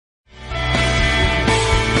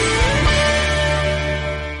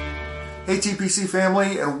Hey TPC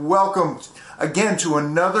family, and welcome again to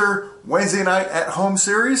another Wednesday Night at Home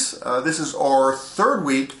series. This is our third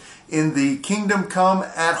week in the Kingdom Come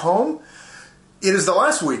at Home. It is the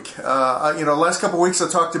last week. Last couple of weeks I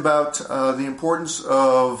talked about the importance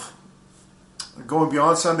of going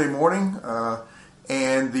beyond Sunday morning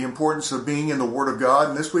and the importance of being in the Word of God.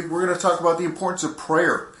 And this week we're going to talk about the importance of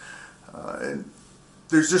prayer. And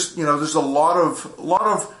there's a lot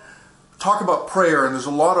of talk about prayer, and there's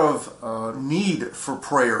a lot of need for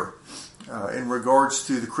prayer in regards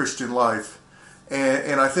to the Christian life.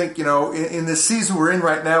 And I think, in this season we're in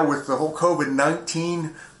right now with the whole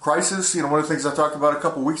COVID-19 crisis, one of the things I talked about a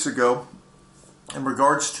couple weeks ago in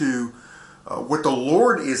regards to what the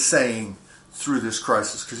Lord is saying through this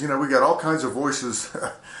crisis. Because, we got all kinds of voices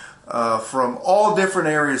from all different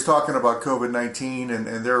areas talking about COVID-19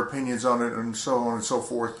 and their opinions on it and so on and so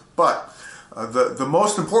forth. But the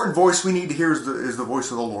most important voice we need to hear is the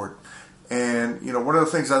voice of the Lord. And, one of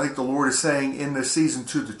the things I think the Lord is saying in this season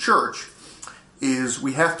to the church is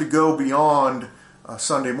we have to go beyond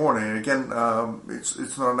Sunday morning. And again,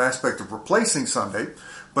 it's not an aspect of replacing Sunday,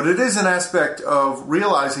 but it is an aspect of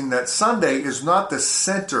realizing that Sunday is not the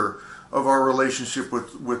center of our relationship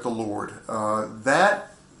with the Lord. That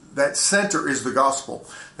center is the gospel.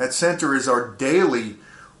 That center is our daily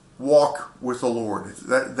walk with the Lord.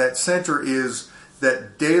 That center is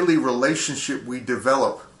that daily relationship we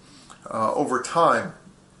develop over time.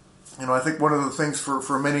 I think one of the things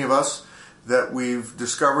for many of us that we've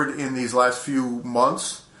discovered in these last few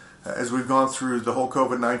months as we've gone through the whole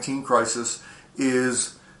COVID-19 crisis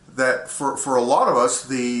is that for a lot of us,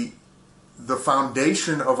 the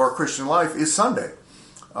foundation of our Christian life is Sunday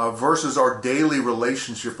versus our daily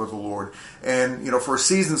relationship with the Lord. And, for a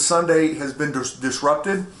season, Sunday has been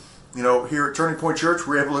disrupted. Here at Turning Point Church,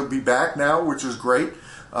 we're able to be back now, which is great.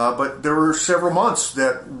 But there were several months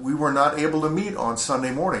that we were not able to meet on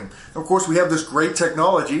Sunday morning. And of course, we have this great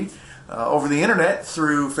technology over the internet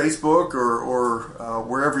through Facebook or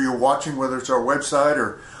wherever you're watching, whether it's our website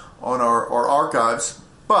or on our archives.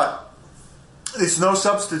 But it's no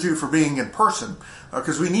substitute for being in person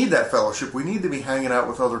because we need that fellowship. We need to be hanging out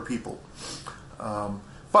with other people.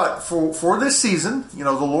 But for this season, the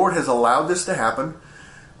Lord has allowed this to happen.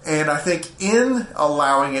 And I think in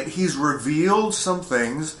allowing it, He's revealed some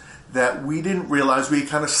things that we didn't realize we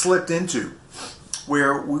kind of slipped into,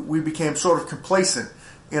 where we became sort of complacent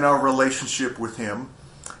in our relationship with Him.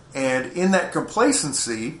 And in that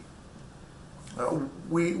complacency,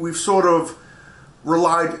 we've sort of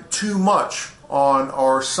relied too much on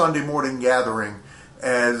our Sunday morning gathering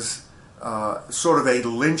as sort of a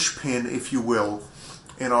linchpin, if you will,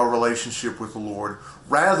 in our relationship with the Lord,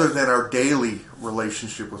 rather than our daily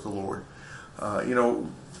relationship with the Lord.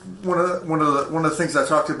 One of the things I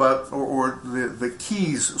talked about, or the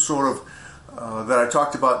keys sort of that I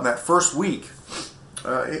talked about in that first week,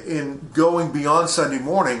 in going beyond Sunday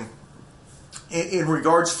morning, in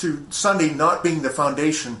regards to Sunday not being the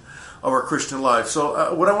foundation of our Christian life.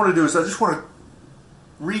 So what I want to do is I just want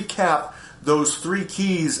to recap those three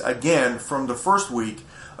keys again from the first week,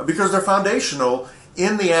 because they're foundational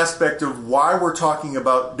in the aspect of why we're talking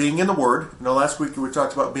about being in the Word. Last week we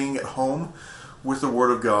talked about being at home with the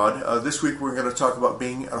Word of God. This week we're going to talk about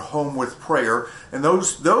being at home with prayer. And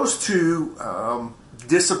those two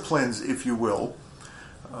disciplines, if you will,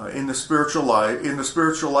 in the spiritual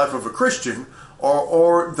life of a Christian,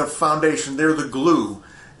 are the foundation. They're the glue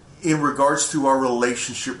in regards to our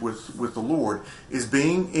relationship with the Lord, is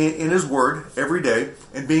being in His Word every day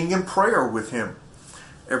and being in prayer with Him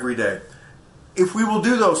every day. If we will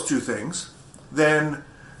do those two things, then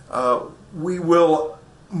we will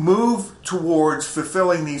move towards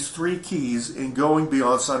fulfilling these three keys in going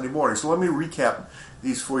beyond Sunday morning. So let me recap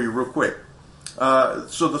these for you real quick.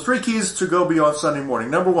 So the three keys to go beyond Sunday morning.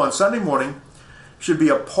 Number one, Sunday morning should be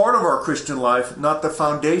a part of our Christian life, not the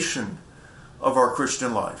foundation of our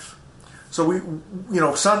Christian life. So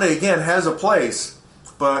Sunday again has a place,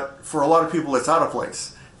 but for a lot of people it's out of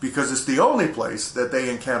place because it's the only place that they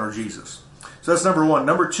encounter Jesus. So that's number one.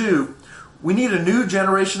 Number two, we need a new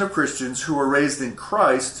generation of Christians who are raised in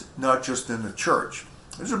Christ, not just in the church.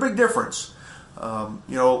 There's a big difference. A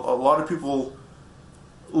lot of people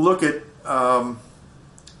look at a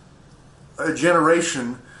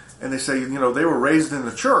generation and they say, they were raised in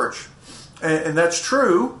the church. And that's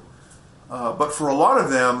true, but for a lot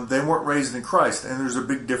of them, they weren't raised in Christ. And there's a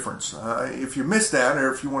big difference. If you missed that,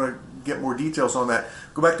 or if you want to get more details on that,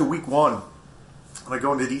 go back to week 1. And I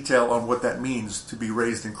go into detail on what that means to be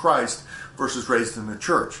raised in Christ versus raised in the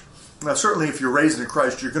church. Now, certainly if you're raised in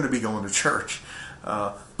Christ, you're going to be going to church.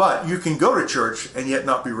 But you can go to church and yet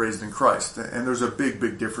not be raised in Christ. And there's a big,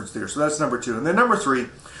 big difference there. So that's number 2. And then number 3,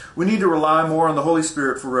 we need to rely more on the Holy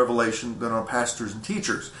Spirit for revelation than on pastors and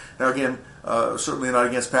teachers. Now again, certainly not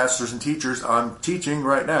against pastors and teachers. I'm teaching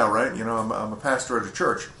right now, right? I'm a pastor at a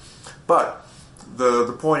church. But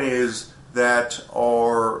the point is that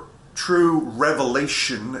our true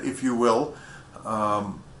revelation, if you will,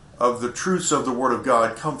 of the truths of the Word of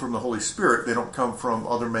God come from the Holy Spirit. They don't come from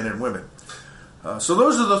other men and women. So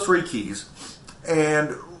those are the 3 keys.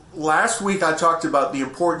 And last week I talked about the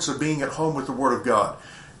importance of being at home with the Word of God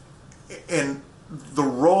and the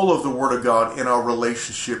role of the Word of God in our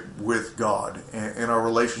relationship with God and our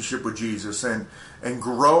relationship with Jesus and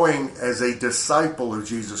growing as a disciple of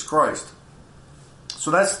Jesus Christ. So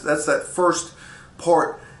that's that first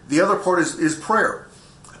part. The other part is prayer.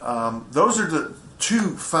 Those are the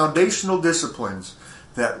 2 foundational disciplines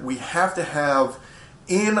that we have to have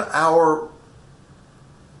in our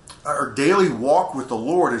daily walk with the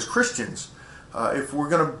Lord as Christians, if we're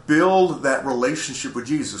going to build that relationship with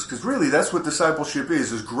Jesus. Because really that's what discipleship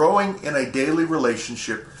is growing in a daily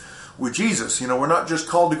relationship with Jesus. We're not just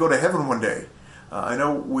called to go to heaven one day. I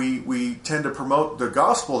know we tend to promote the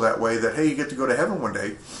gospel that way, that, hey, you get to go to heaven one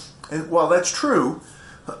day. And while that's true,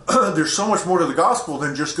 there's so much more to the gospel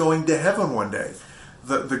than just going to heaven one day.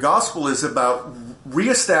 The gospel is about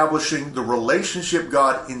reestablishing the relationship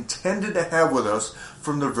God intended to have with us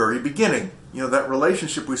from the very beginning. That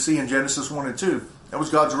relationship we see in Genesis 1 and 2. That was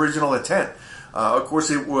God's original intent. Of course,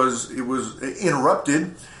 it was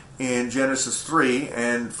interrupted in Genesis 3,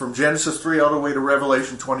 and from Genesis 3 all the way to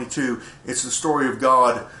Revelation 22, it's the story of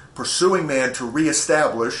God pursuing man to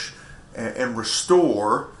reestablish and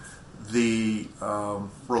restore the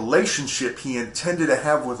relationship He intended to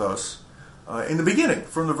have with us in the beginning,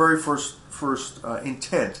 from the very first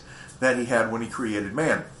intent that He had when He created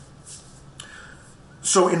man.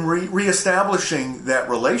 So in reestablishing that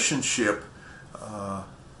relationship,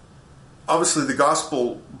 obviously the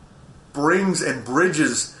gospel brings and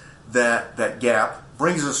bridges that gap,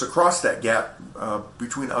 brings us across that gap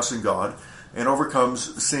between us and God, and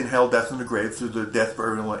overcomes sin, hell, death, and the grave through the death,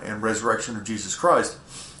 burial, and resurrection of Jesus Christ.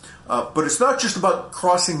 But it's not just about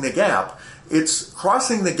crossing the gap. It's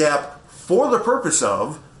crossing the gap for the purpose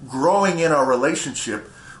of growing in our relationship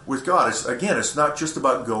with God. It's not just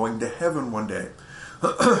about going to heaven one day.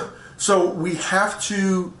 So we have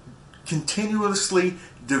to continuously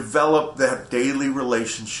develop that daily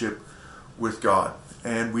relationship with God.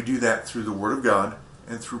 And we do that through the Word of God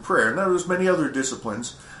and through prayer. Now, there's many other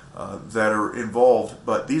disciplines that are involved,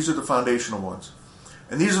 but these are the foundational ones.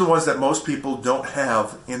 And these are the ones that most people don't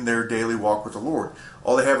have in their daily walk with the Lord.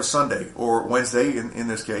 All they have is Sunday, or Wednesday in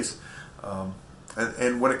this case.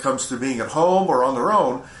 And when it comes to being at home or on their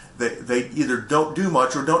own, they either don't do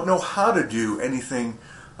much or don't know how to do anything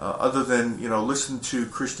other than listen to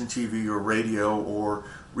Christian TV or radio or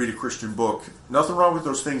read a Christian book. Nothing wrong with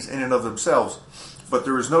those things in and of themselves, but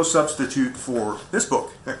there is no substitute for this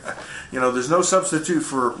book. There's no substitute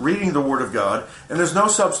for reading the Word of God, and there's no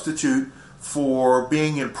substitute for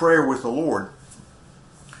being in prayer with the Lord.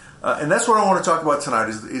 And that's what I want to talk about tonight,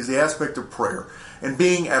 is the aspect of prayer and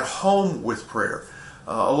being at home with prayer,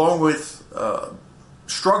 along with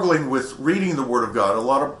struggling with reading the Word of God. A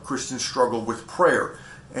lot of Christians struggle with prayer.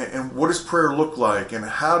 And what does prayer look like? And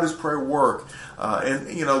how does prayer work?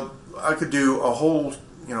 I could do a whole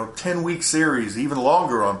 10-week series, even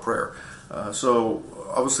longer, on prayer. So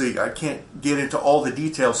obviously I can't get into all the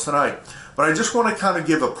details tonight. But I just want to kind of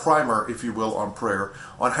give a primer, if you will, on prayer,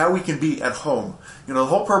 on how we can be at home. The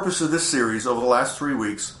whole purpose of this series over the last 3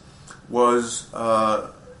 weeks was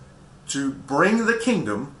to bring the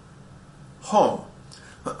kingdom home.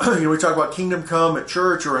 We talk about kingdom come at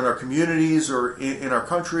church or in our communities or in our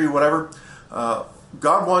country, whatever.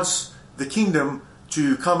 God wants the kingdom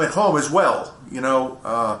to come at home as well,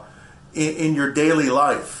 in your daily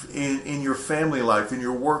life, in your family life, in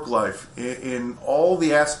your work life, in all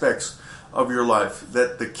the aspects of your life,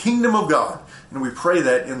 that the kingdom of God, and we pray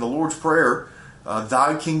that in the Lord's Prayer,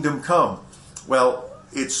 thy kingdom come. Well,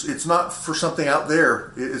 it's not for something out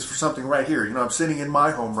there. It's for something right here. I'm sitting in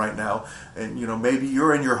my home right now, and maybe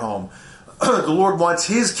you're in your home. The Lord wants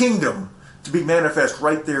His kingdom to be manifest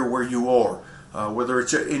right there where you are, whether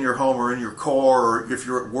it's in your home or in your car, or if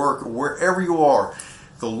you're at work or wherever you are.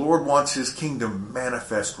 The Lord wants His kingdom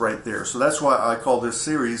manifest right there. So that's why I call this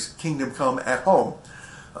series Kingdom Come at Home,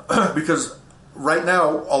 because right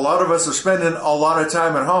now a lot of us are spending a lot of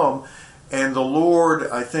time at home. And the Lord,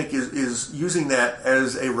 I think, is using that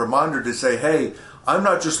as a reminder to say, hey, I'm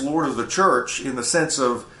not just Lord of the church in the sense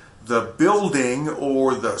of the building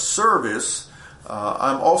or the service.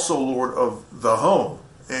 I'm also Lord of the home,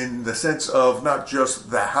 in the sense of not just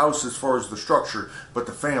the house as far as the structure, but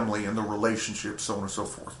the family and the relationships, so on and so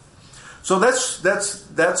forth. So that's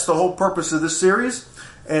the whole purpose of this series.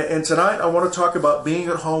 And tonight I want to talk about being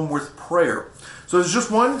at home with prayer. So there's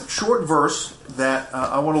just one short verse that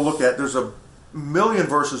I want to look at. There's a million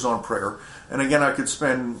verses on prayer. And again, I could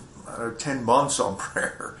spend 10 months on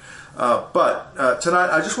prayer. But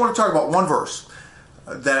tonight I just want to talk about one verse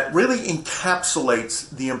that really encapsulates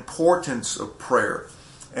the importance of prayer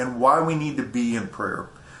and why we need to be in prayer.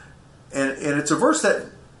 And it's a verse that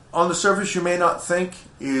on the surface you may not think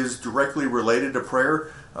is directly related to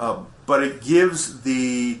prayer, but it gives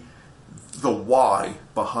the why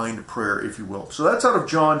behind prayer, if you will. So that's out of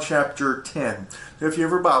John chapter 10. If you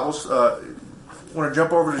have your Bibles, want to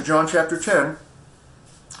jump over to John chapter 10.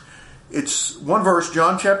 It's one verse,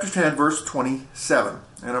 John chapter 10, verse 27.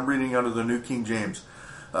 And I'm reading out of the New King James.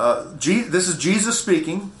 This is Jesus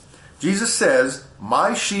speaking. Jesus says,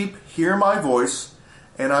 "My sheep hear my voice,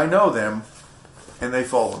 and I know them, and they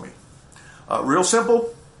follow me." Real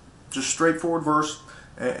simple, just straightforward verse.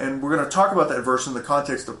 And we're going to talk about that verse in the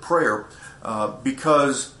context of prayer,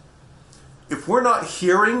 because if we're not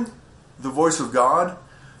hearing the voice of God,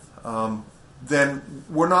 then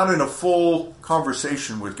we're not in a full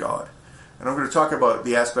conversation with God. And I'm going to talk about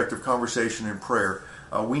the aspect of conversation in prayer.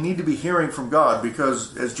 We need to be hearing from God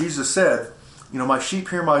because, as Jesus said, "My sheep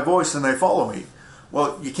hear my voice and they follow me."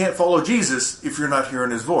 Well, you can't follow Jesus if you're not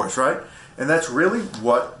hearing his voice, right? And that's really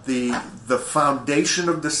what the foundation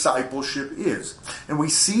of discipleship is. And we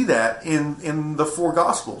see that in the four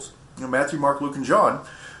Gospels, Matthew, Mark, Luke, and John,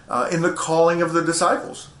 in the calling of the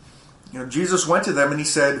disciples. Jesus went to them and he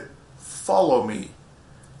said, "Follow me,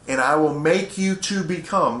 and I will make you to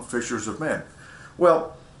become fishers of men."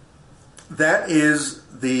 Well, that's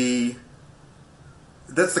the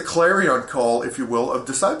clarion call, if you will, of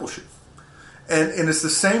discipleship. And it's the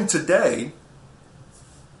same today.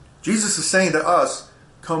 Jesus is saying to us,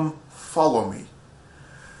 "Come follow me."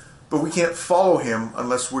 But we can't follow him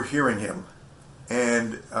unless we're hearing him.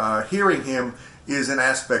 And hearing him is an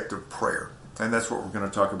aspect of prayer. And that's what we're going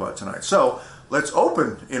to talk about tonight. So let's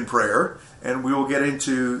open in prayer, and we will get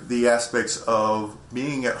into the aspects of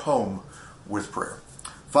being at home with prayer.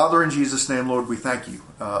 Father, in Jesus' name, Lord, we thank you.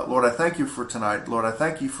 Lord, I thank you for tonight. Lord, I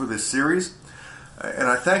thank you for this series. And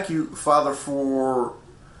I thank you, Father, for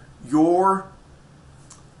your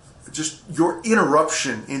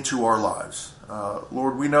interruption into our lives.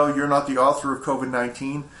 Lord, we know you're not the author of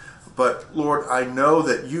COVID-19, but Lord, I know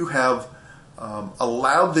that you have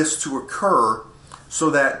allowed this to occur so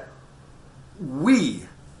that we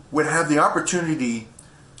would have the opportunity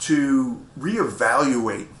to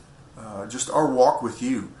reevaluate just our walk with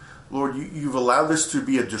you. Lord, you've allowed this to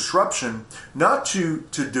be a disruption, not to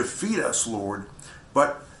defeat us, Lord,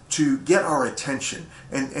 but to get our attention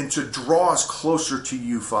and to draw us closer to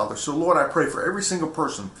you, Father. So, Lord, I pray for every single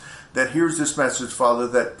person that hears this message, Father,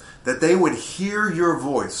 that they would hear your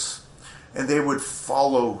voice and they would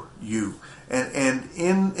follow you. And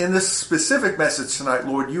in this specific message tonight,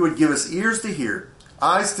 Lord, you would give us ears to hear,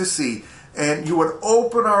 eyes to see, and you would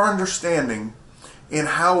open our understanding in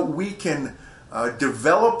how we can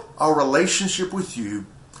develop our relationship with you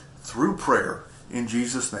through prayer. In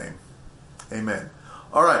Jesus' name, amen.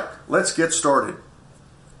 All right, let's get started.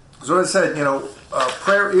 So as I said,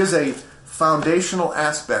 prayer is a foundational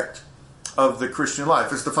aspect of the Christian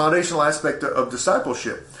life. It's the foundational aspect of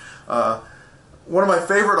discipleship. One of my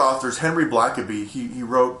favorite authors, Henry Blackaby, he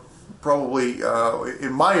wrote probably,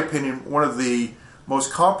 in my opinion, one of the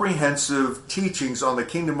most comprehensive teachings on the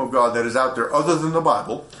kingdom of God that is out there other than the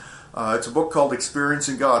Bible. It's a book called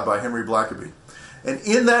Experiencing God by Henry Blackaby. And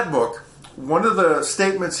in that book, one of the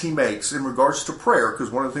statements he makes in regards to prayer, because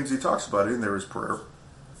one of the things he talks about in there is prayer,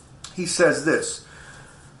 he says this: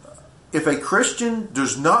 if a Christian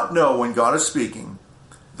does not know when God is speaking,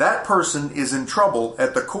 that person is in trouble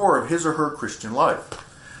at the core of his or her Christian life.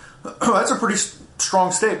 That's a pretty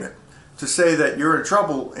strong statement, to say that you're in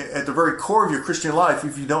trouble at the very core of your Christian life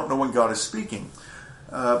if you don't know when God is speaking.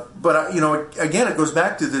 But again, it goes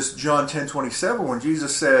back to this John 10:27 when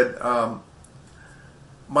Jesus said,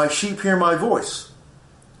 "My sheep hear my voice,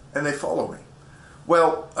 and they follow me."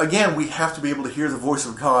 Well, again, we have to be able to hear the voice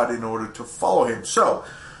of God in order to follow him. So,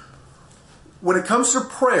 when it comes to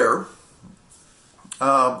prayer,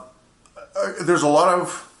 there's a lot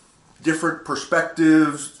of different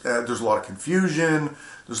perspectives. There's a lot of confusion.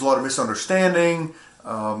 There's a lot of misunderstanding.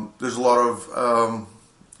 There's a lot of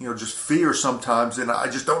just fear sometimes, and I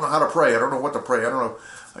just don't know how to pray. I don't know what to pray. I don't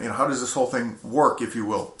know, how does this whole thing work, if you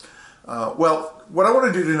will. Well, what I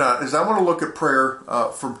want to do tonight is I want to look at prayer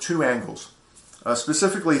from two angles.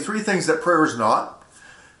 specifically 3 things that prayer is not,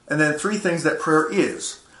 and then 3 things that prayer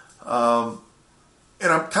is. And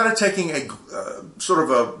I'm kind of taking a sort of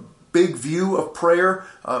a big view of prayer.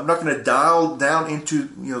 I'm not going to dial down into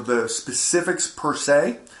the specifics per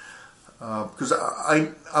se, because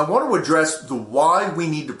I want to address the why we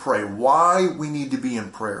need to pray, why we need to be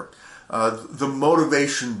in prayer, the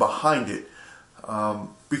motivation behind it.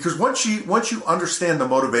 Because once you understand the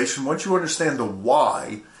motivation, once you understand the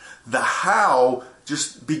why, the how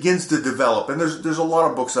just begins to develop. And there's a lot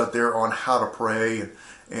of books out there on how to pray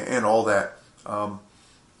and all that.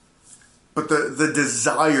 But the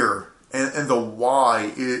desire and the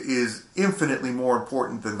why is infinitely more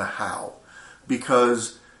important than the how.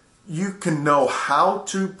 Because you can know how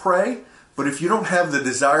to pray, but if you don't have the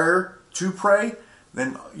desire to pray,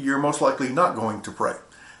 then you're most likely not going to pray.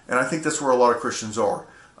 And I think that's where a lot of Christians are.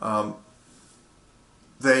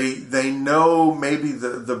 They know maybe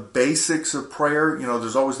the basics of prayer.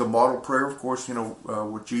 There's always the model prayer, of course,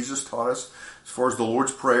 what Jesus taught us as far as the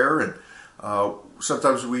Lord's Prayer. And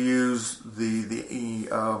sometimes we use the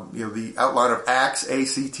outline of Acts,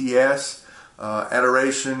 ACTS,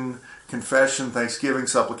 adoration, confession, thanksgiving,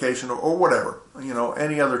 supplication, or whatever.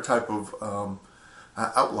 Any other type of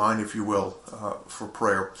outline, if you will, for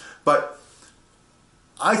prayer. But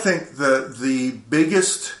I think the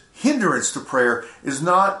biggest hindrance to prayer is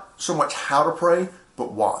not so much how to pray,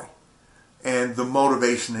 but why. And the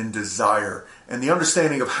motivation and desire and the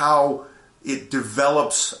understanding of how it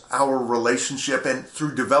develops our relationship, and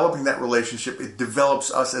through developing that relationship, it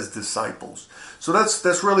develops us as disciples. So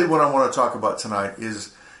that's really what I want to talk about tonight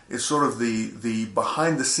is sort of the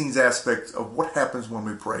behind the scenes aspect of what happens when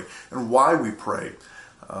we pray and why we pray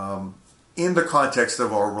in the context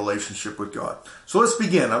of our relationship with God. So let's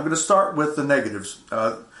begin. I'm going to start with the negatives.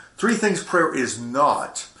 3 things prayer is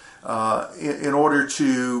not, in order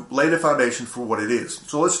to lay the foundation for what it is.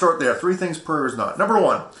 So let's start there. 3 things prayer is not. Number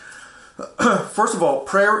 1, first of all,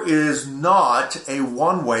 prayer is not a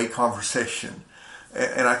one-way conversation.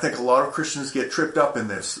 And I think a lot of Christians get tripped up in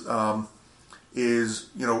this. When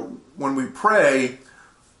we pray,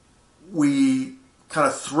 we kind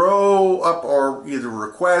of throw up our either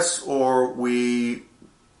requests, or we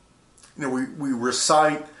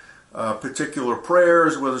recite particular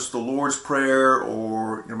prayers, whether it's the Lord's Prayer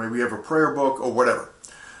or maybe we have a prayer book or whatever.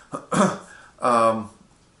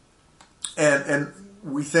 And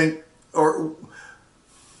we think, or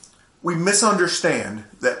we misunderstand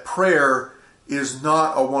that prayer is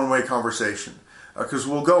not a one-way conversation. Because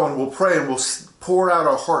we'll go and we'll pray and we'll pour out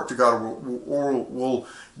our heart to God, or we'll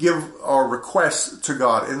give our requests to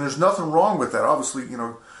God. And there's nothing wrong with that. Obviously,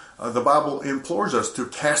 the Bible implores us to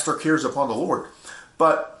cast our cares upon the Lord.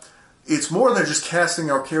 But it's more than just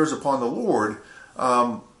casting our cares upon the Lord,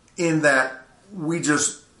 in that we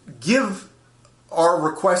just give our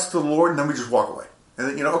requests to the Lord and then we just walk away.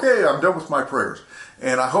 And then, okay, I'm done with my prayers.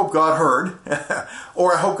 And I hope God heard,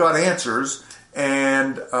 or I hope God answers.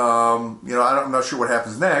 And, I'm not sure what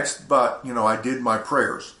happens next, but, I did my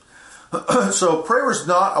prayers. So prayer is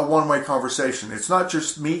not a one-way conversation. It's not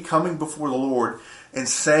just me coming before the Lord and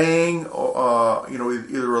saying,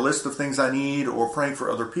 either a list of things I need, or praying for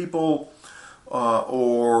other people,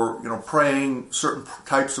 or, praying certain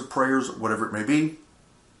types of prayers, whatever it may be.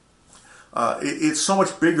 It's so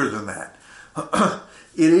much bigger than that.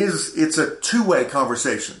 It's a two-way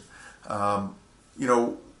conversation.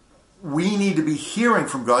 We need to be hearing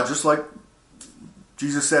from God, just like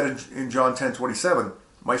Jesus said in John 10:27,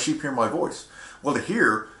 "My sheep hear my voice." Well, to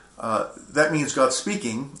hear, that means God's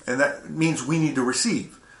speaking, and that means we need to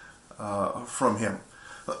receive from Him.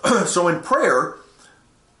 So in prayer,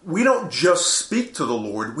 we don't just speak to the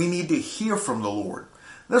Lord, we need to hear from the Lord.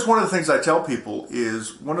 And that's one of the things I tell people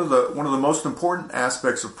is one of the most important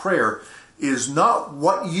aspects of prayer is not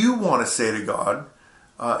what you want to say to God,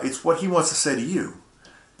 it's what He wants to say to you.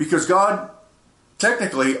 Because God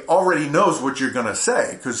technically already knows what you're going to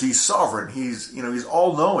say, because He's sovereign. He's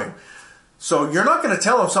all-knowing. So you're not going to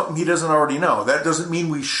tell Him something He doesn't already know. That doesn't mean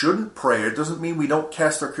we shouldn't pray. It doesn't mean we don't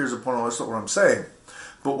cast our cares upon Him. That's not what I'm saying.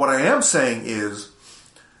 But what I am saying is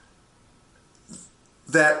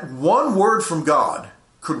that one word from God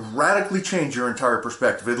could radically change your entire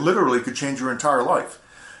perspective. It literally could change your entire life.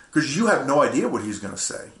 Because you have no idea what He's going to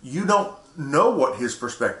say. You don't know what His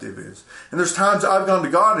perspective is. And there's times I've gone to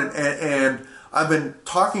God and I've been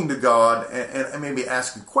talking to God and maybe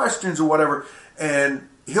asking questions or whatever, and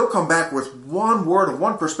He'll come back with one word of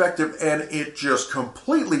one perspective, and it just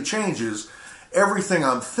completely changes everything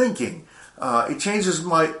I'm thinking. It changes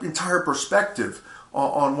my entire perspective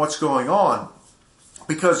on what's going on.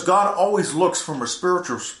 Because God always looks from a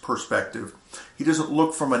spiritual perspective. He doesn't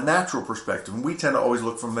look from a natural perspective, and we tend to always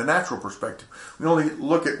look from the natural perspective. We only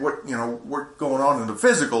look at what's going on in the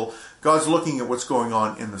physical. God's looking at what's going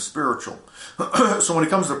on in the spiritual. So when it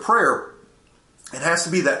comes to prayer, it has to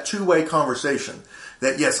be that two-way conversation.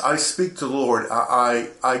 That yes, I speak to the Lord.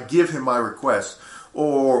 I give Him my request,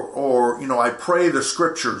 or I pray the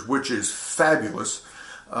Scriptures, which is fabulous.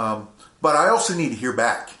 But I also need to hear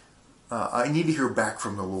back. I need to hear back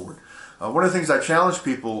from the Lord. One of the things I challenge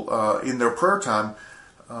people in their prayer time,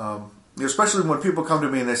 especially when people come to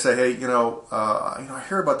me and they say, "Hey, I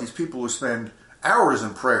hear about these people who spend hours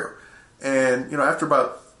in prayer, and after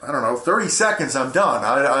about 30 seconds, I'm done.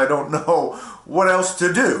 I don't know what else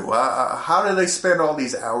to do. How do they spend all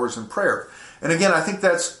these hours in prayer?" And again, I think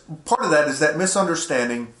that's part of that is that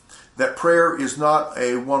misunderstanding that prayer is not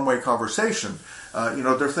a one-way conversation.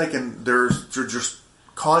 They're thinking they're just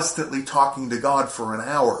constantly talking to God for an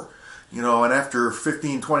hour. And after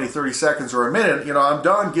 15, 20, 30 seconds or a minute, I'm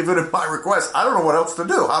done giving Him my request. I don't know what else to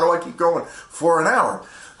do. How do I keep going for an hour?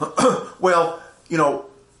 Well,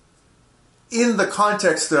 in the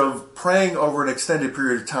context of praying over an extended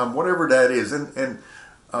period of time, whatever that is, and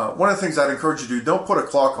one of the things I'd encourage you to do, don't put a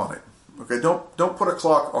clock on it. Okay, don't put a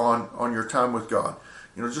clock on your time with God.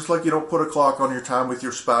 Just like you don't put a clock on your time with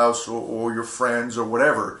your spouse or your friends or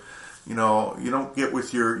whatever. You don't get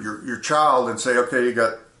with your child and say, "Okay, you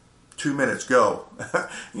got 2 minutes, go."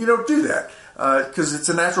 You don't do that because it's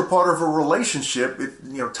a natural part of a relationship.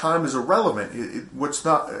 Time is irrelevant.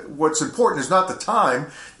 What's important is not the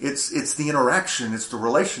time. It's the interaction. It's the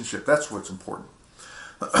relationship. That's what's important.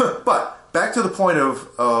 But back to the point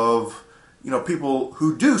of people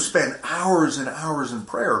who do spend hours and hours in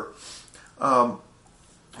prayer.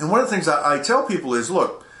 And one of the things I tell people is,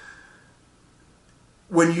 look,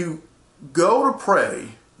 when you go to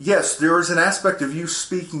pray, yes, there is an aspect of you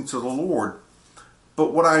speaking to the Lord,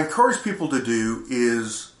 but what I encourage people to do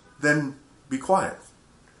is then be quiet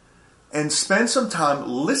and spend some time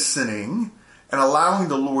listening and allowing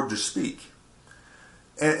the Lord to speak.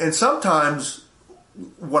 And sometimes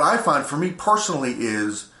what I find for me personally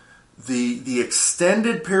is the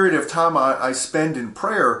extended period of time I spend in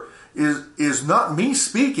prayer is not me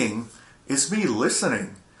speaking, it's me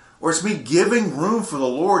listening. Or it's me giving room for the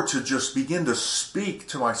Lord to just begin to speak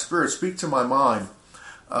to my spirit, speak to my mind,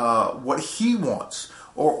 what He wants,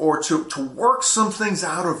 or to work some things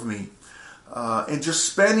out of me. And just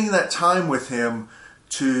spending that time with Him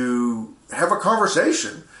to have a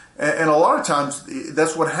conversation. And a lot of times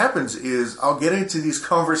that's what happens is I'll get into these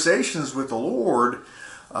conversations with the Lord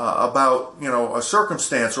about a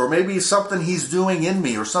circumstance, or maybe something He's doing in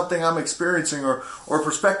me, or something I'm experiencing, or a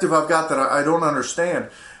perspective I've got that I don't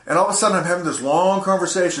understand. And all of a sudden I'm having this long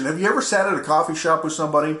conversation. Have you ever sat at a coffee shop with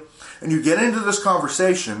somebody and you get into this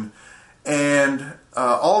conversation and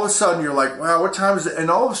all of a sudden you're like, wow, what time is it? And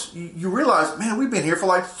you realize, man, we've been here for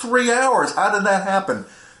like 3 hours. How did that happen?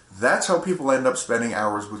 That's how people end up spending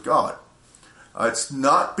hours with God. It's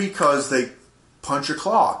not because they punch a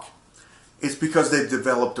clock. It's because they've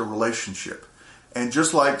developed a relationship. And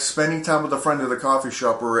just like spending time with a friend at a coffee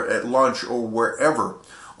shop or at lunch or wherever,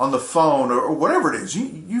 on the phone or whatever it is,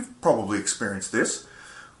 you've probably experienced this,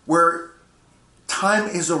 where time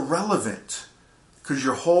is irrelevant because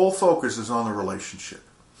your whole focus is on the relationship.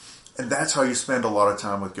 And that's how you spend a lot of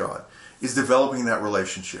time with God, is developing that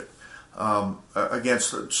relationship. Again,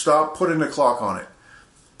 stop putting a clock on it.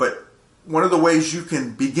 But one of the ways you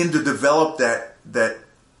can begin to develop that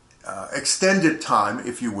extended time,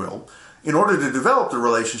 if you will, in order to develop the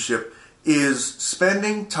relationship, is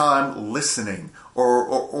spending time listening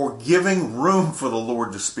or giving room for the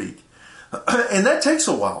Lord to speak. And that takes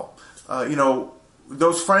a while.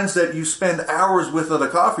 Those friends that you spend hours with at a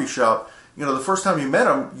coffee shop, the first time you met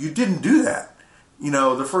them, you didn't do that.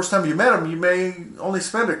 The first time you met them, you may only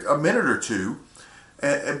spend a minute or two.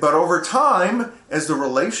 But over time, as the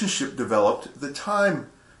relationship developed, the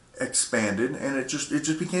time expanded and it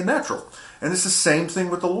just became natural. And it's the same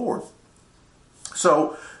thing with the Lord.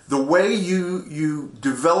 So the way you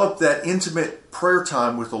develop that intimate prayer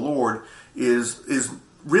time with the Lord is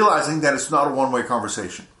realizing that it's not a one-way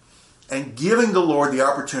conversation and giving the Lord the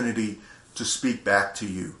opportunity to speak back to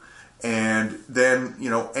you. And then,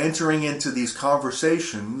 entering into these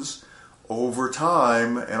conversations over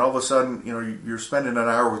time, and all of a sudden, you're spending an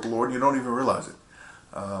hour with the Lord and you don't even realize it.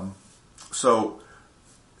 So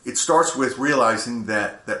it starts with realizing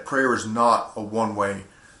that prayer is not a one-way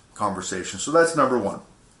conversation. So that's number one.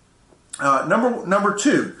 Number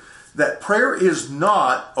two, that prayer is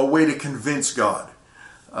not a way to convince God.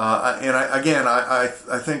 I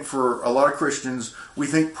think for a lot of Christians, we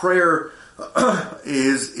think prayer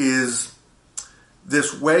is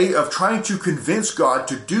this way of trying to convince God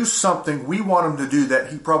to do something we want him to do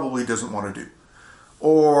that he probably doesn't want to do,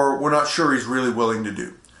 or we're not sure he's really willing to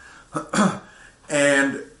do.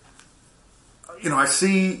 And, I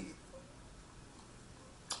see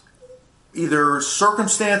either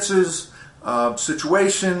circumstances,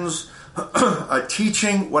 situations,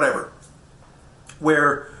 teaching, whatever,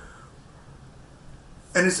 where,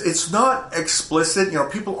 and it's not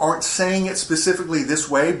explicit, people aren't saying it specifically this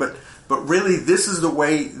way, but really this is the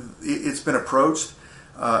way it's been approached.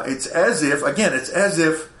 It's as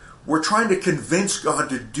if we're trying to convince God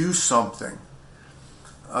to do something.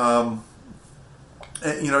 And,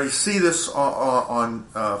 you see this on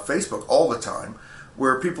Facebook all the time,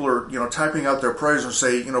 where people are, typing out their prayers and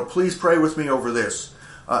say, please pray with me over this.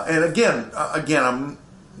 And again, I'm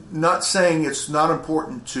not saying it's not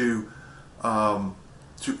important to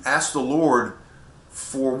ask the Lord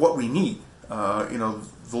for what we need.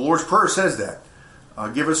 The Lord's Prayer says that.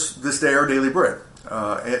 Give us this day our daily bread.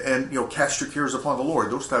 And cast your cares upon the Lord,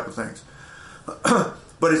 those type of things.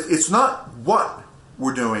 But it's not what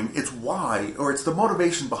we're doing, it's why, or it's the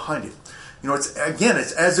motivation behind it.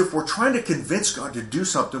 It's as if we're trying to convince God to do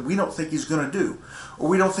something we don't think he's going to do, or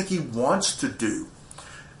we don't think he wants to do.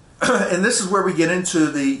 And this is where we get into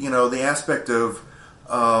the aspect of,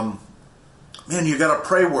 you got to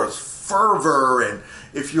pray with fervor, and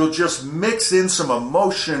if you'll just mix in some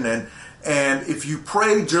emotion, and if you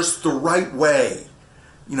pray just the right way,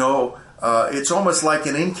 it's almost like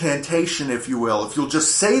an incantation, if you will. If you'll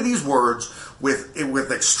just say these words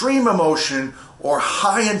with extreme emotion or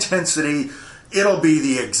high intensity, it'll be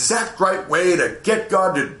the exact right way to get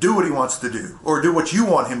God to do what he wants to do, or do what you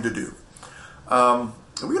want him to do.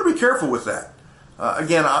 We've got to be careful with that.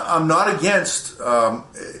 I'm not against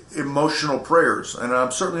emotional prayers, and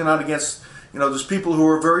I'm certainly not against, there's people who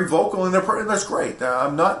are very vocal in their prayer, and that's great.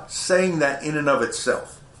 I'm not saying that in and of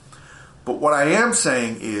itself. But what I am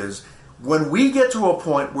saying is, when we get to a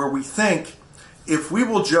point where we think, if we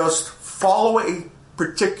will just follow a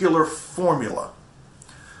particular formula,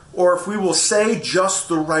 or if we will say just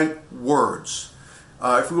the right words,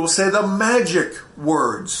 if we will say the magic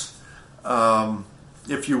words,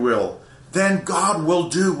 if you will, then God will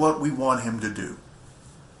do what we want him to do.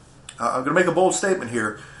 I'm going to make a bold statement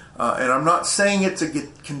here, and I'm not saying it to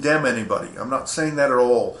condemn anybody. I'm not saying that at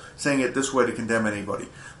all, saying it this way to condemn anybody.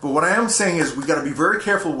 But what I am saying is we've got to be very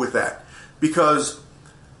careful with that, because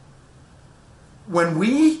when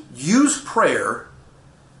we use prayer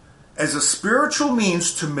as a spiritual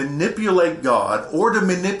means to manipulate God, or to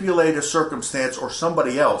manipulate a circumstance or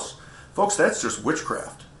somebody else, folks, that's just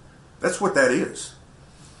witchcraft. That's what that is.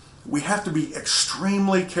 We have to be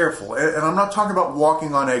extremely careful. And I'm not talking about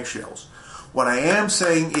walking on eggshells. What I am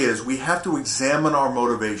saying is we have to examine our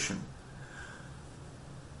motivation.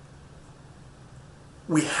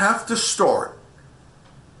 We have to start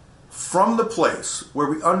from the place where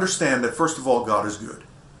we understand that, first of all, God is good.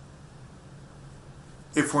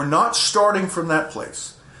 If we're not starting from that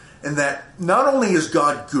place, and that not only is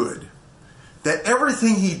God good, that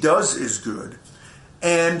everything he does is good,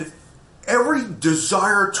 and every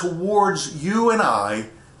desire towards you and I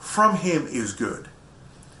from him is good.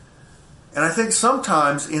 And I think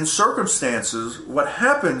sometimes in circumstances, what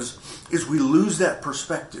happens is we lose that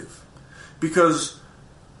perspective. Because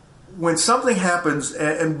when something happens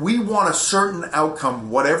and we want a certain outcome,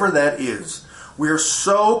 whatever that is, we are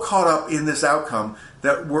so caught up in this outcome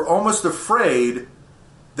that we're almost afraid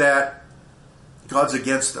that God's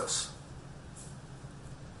against us.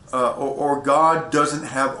 Or God doesn't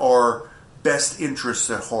have our best interests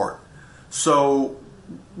at heart. So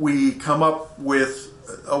we come up with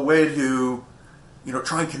a way to,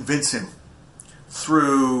 try and convince him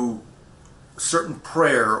through certain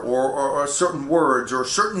prayer or certain words or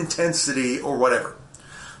certain intensity or whatever.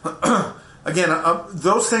 Again,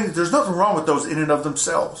 those things, there's nothing wrong with those in and of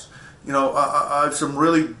themselves. I have some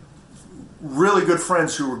really, really good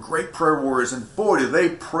friends who are great prayer warriors, and boy, do they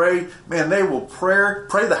pray. Man, they will pray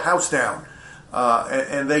the house down.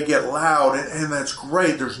 And they get loud, and that's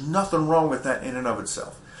great. There's nothing wrong with that in and of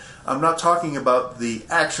itself. I'm not talking about the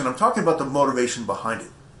action. I'm talking about the motivation behind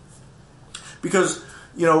it. Because,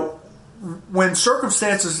 when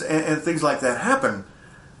circumstances and things like that happen,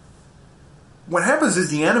 what happens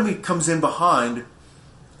is the enemy comes in behind,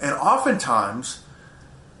 and oftentimes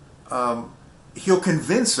he'll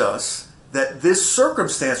convince us that this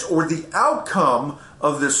circumstance or the outcome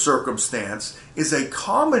of this circumstance is a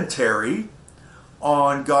commentary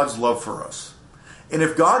on God's love for us. And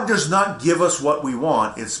if God does not give us what we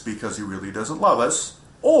want, it's because he really doesn't love us,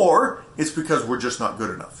 or it's because we're just not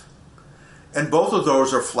good enough. And both of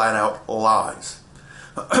those are flat out lies.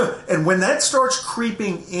 And when that starts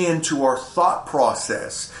creeping into our thought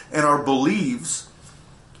process and our beliefs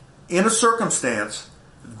in a circumstance,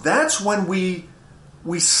 that's when we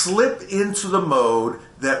slip into the mode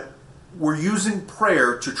that we're using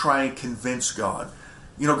prayer to try and convince God.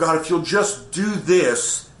 God, if you'll just do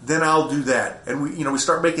this, then I'll do that. And we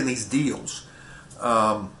start making these deals.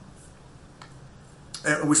 And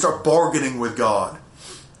we start bargaining with God.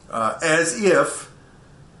 As if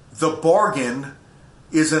the bargain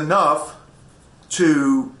is enough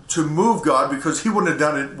to move God, because he wouldn't have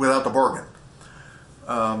done it without the bargain.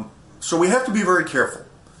 So we have to be very careful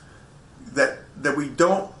that we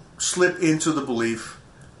don't slip into the belief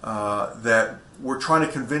that we're trying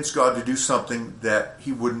to convince God to do something that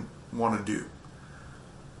he wouldn't want to do.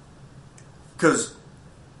 Because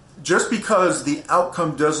just because the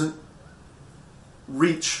outcome doesn't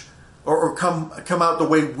reach or come out the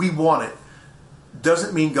way we want it,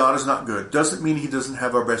 doesn't mean God is not good. Doesn't mean he doesn't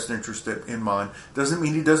have our best interest in mind. Doesn't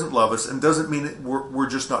mean he doesn't love us. And doesn't mean we're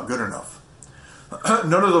just not good enough.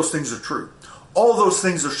 None of those things are true. All those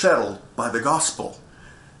things are settled by the gospel.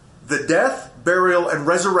 The death, burial, and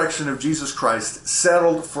resurrection of Jesus Christ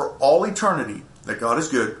settled for all eternity that God is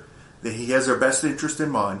good, that he has our best interest in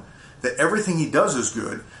mind, that everything he does is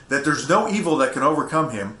good, that there's no evil that can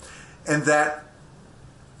overcome him, and that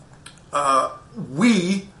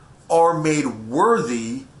we are made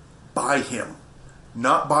worthy by him,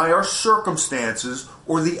 not by our circumstances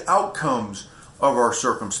or the outcomes of our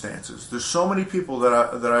circumstances. There's so many people that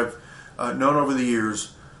I've known over the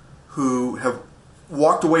years who have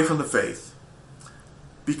walked away from the faith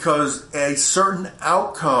because a certain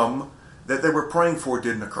outcome that they were praying for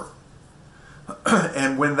didn't occur.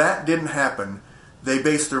 And when that didn't happen, they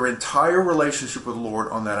based their entire relationship with the Lord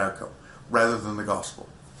on that outcome rather than the gospel.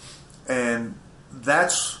 And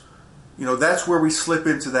that's where we slip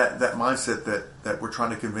into that mindset that we're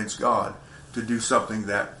trying to convince God to do something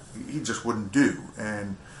that he just wouldn't do.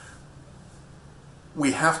 And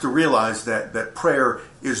we have to realize that prayer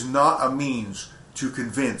is not a means to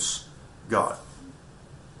convince God.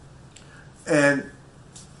 And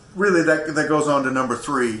really that goes on to number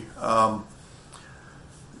 3,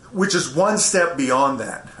 which is one step beyond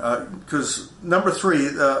that. Because number 3,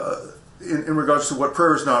 in regards to what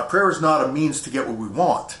prayer is not a means to get what we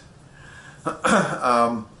want.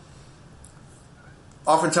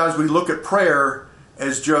 Oftentimes we look at prayer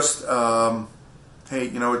as just,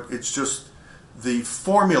 it's just the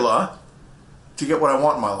formula to get what I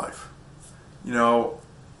want in my life.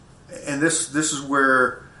 And this is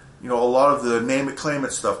where, a lot of the name it, claim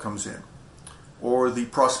it stuff comes in. Or the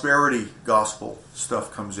prosperity gospel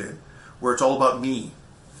stuff comes in, where it's all about me.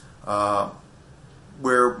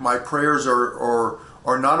 Where my prayers are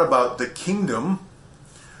not about the kingdom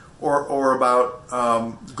or about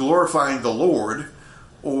glorifying the Lord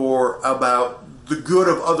or about the good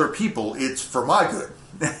of other people. It's for my good.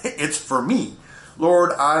 It's for me.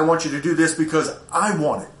 Lord, I want you to do this because I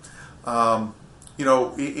want it.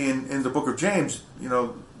 In the book of James,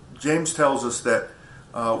 James tells us that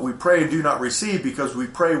we pray and do not receive because we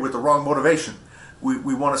pray with the wrong motivation.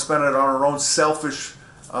 We want to spend it on our own selfish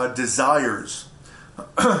desires.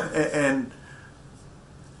 And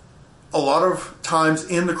a lot of times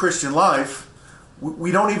in the Christian life,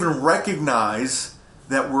 we don't even recognize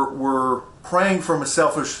that we're praying from a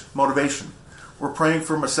selfish motivation. We're praying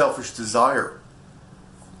from a selfish desire.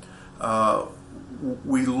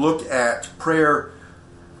 We look at prayer,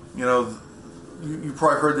 you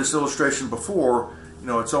probably heard this illustration before.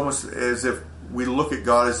 It's almost as if we look at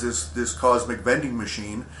God as this cosmic vending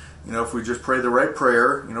machine. If we just pray the right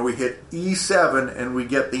prayer, we hit E7 and we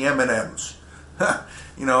get the M&Ms.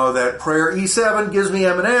 That prayer E7 gives me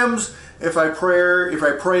M&Ms. If I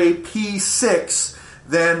pray P6,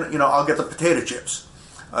 then I'll get the potato chips.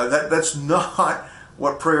 That's not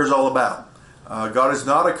what prayer is all about. God is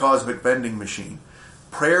not a cosmic vending machine.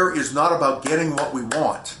 Prayer is not about getting what we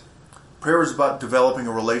want. Prayer is about developing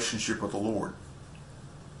a relationship with the Lord.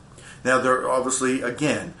 Now, there obviously,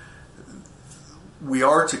 again, we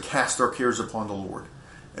are to cast our cares upon the Lord,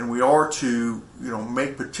 and we are to,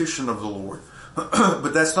 make petition of the Lord.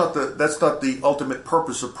 But that's not the ultimate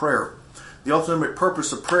purpose of prayer. The ultimate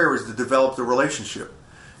purpose of prayer is to develop the relationship.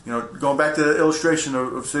 Going back to the illustration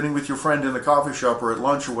of sitting with your friend in the coffee shop or at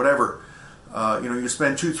lunch or whatever, you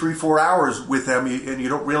spend 2, 3, 4 hours with them and you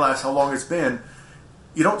don't realize how long it's been.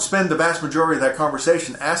 You don't spend the vast majority of that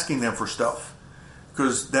conversation asking them for stuff.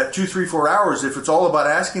 Because that 2, 3, 4 hours, if it's all about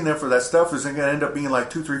asking them for that stuff, is going to end up being like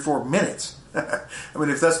 2, 3, 4 minutes.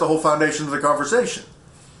 If that's the whole foundation of the conversation.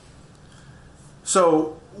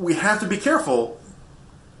 So we have to be careful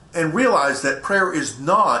and realize that prayer is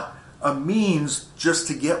not a means just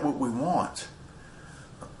to get what we want.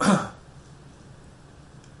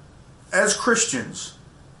 As Christians,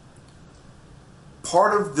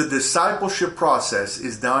 part of the discipleship process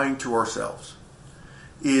is dying to ourselves.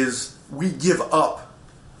 Is we give up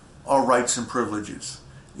our rights and privileges.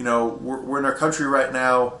 You know, we're in our country right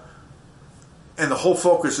now, and the whole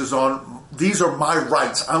focus is on, these are my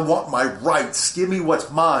rights. I want my rights. Give me what's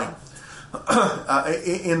mine.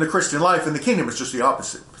 In the Christian life, in the kingdom, it's just the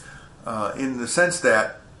opposite. In the sense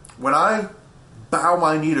that when I bow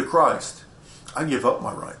my knee to Christ, I give up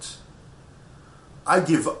my rights. I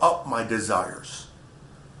give up my desires.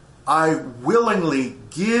 I willingly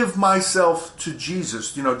give myself to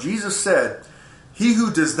Jesus. You know, Jesus said, he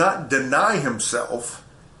who does not deny himself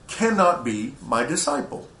cannot be my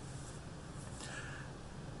disciple.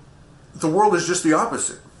 The world is just the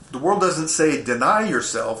opposite. The world doesn't say deny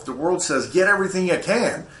yourself. The world says get everything you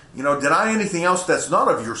can. You know, deny anything else that's not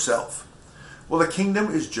of yourself. Well, the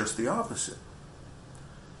kingdom is just the opposite.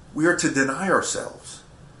 We are to deny ourselves.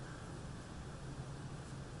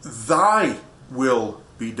 Thy will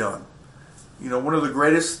be done. You know, one of the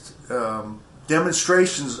greatest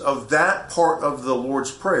demonstrations of that part of the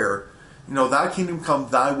Lord's Prayer, you know, thy kingdom come,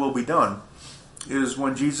 thy will be done, is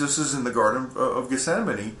when Jesus is in the Garden of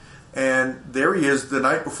Gethsemane. And there he is the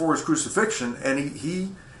night before his crucifixion, and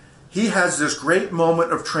he has this great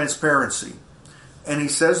moment of transparency. And he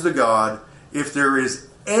says to God, if there is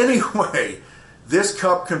any way this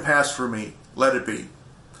cup can pass for me, let it be.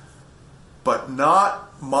 But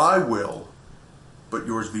not my will, but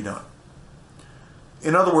yours be done.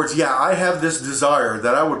 In other words, yeah, I have this desire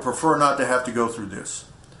that I would prefer not to have to go through this.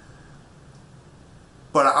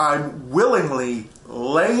 But I'm willingly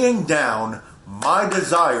laying down my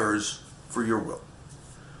desires for your will.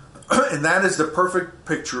 And that is the perfect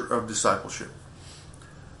picture of discipleship.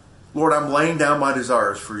 Lord, I'm laying down my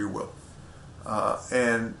desires for your will.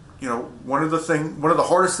 And you know, one of the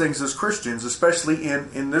hardest things as Christians, especially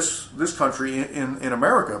in this country, in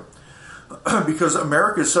America, because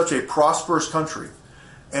America is such a prosperous country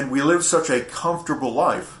and we live such a comfortable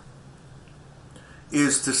life,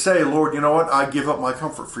 is to say, Lord, you know what? I give up my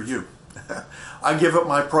comfort for you. I give up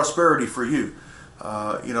my prosperity for you.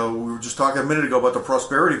 You know, we were just talking a minute ago about the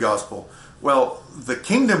prosperity gospel. Well, the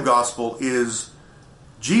kingdom gospel is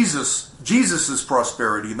Jesus's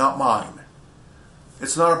prosperity, not mine.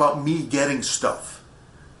 It's not about me getting stuff.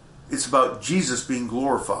 It's about Jesus being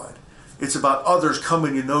glorified. It's about others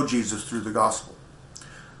coming to know Jesus through the gospel.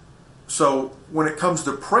 So when it comes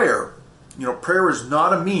to prayer, you know, prayer is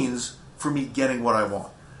not a means for me getting what I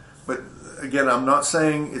want. But again, I'm not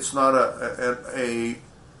saying it's not a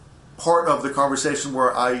part of the conversation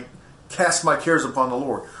where I cast my cares upon the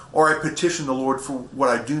Lord, or I petition the Lord for what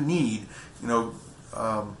I do need. You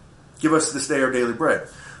know, give us this day our daily bread.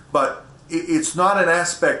 But it's not an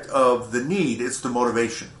aspect of the need, it's the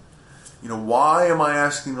motivation. You know, why am I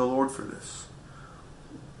asking the Lord for this?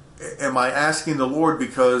 Am I asking the Lord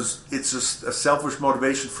because it's just a selfish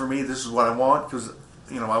motivation for me? This is what I want because,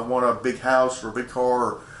 you know, I want a big house or a big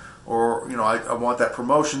car, or you know, I want that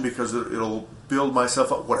promotion because it'll build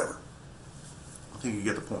myself up, whatever. I think you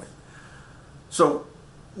get the point. So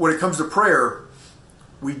when it comes to prayer,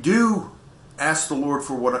 we do ask the Lord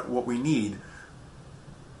for what we need,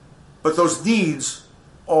 but those needs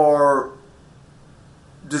are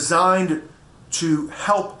designed to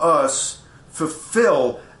help us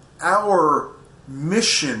fulfill our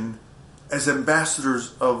mission as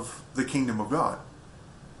ambassadors of the kingdom of God.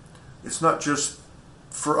 It's not just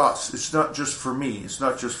for us. It's not just for me. It's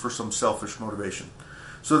not just for some selfish motivation.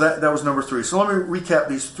 So that was number 3. So let me recap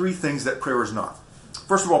these 3 things that prayer is not.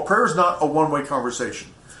 First of all, prayer is not a one-way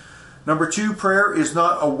conversation. Number 2, prayer is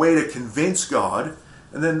not a way to convince God.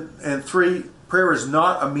 And 3, prayer is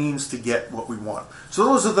not a means to get what we want. So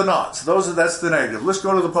those are the nots. That's the negative. Let's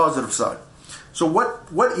go to the positive side. So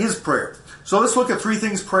what is prayer? So let's look at 3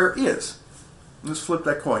 things prayer is. Let's flip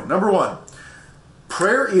that coin. Number 1,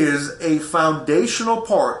 prayer is a foundational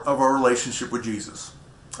part of our relationship with Jesus.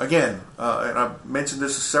 Again, and I've mentioned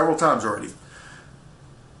this several times already.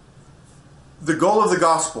 The goal of the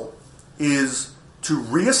gospel is to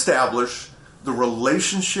reestablish the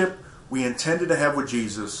relationship we intended to have with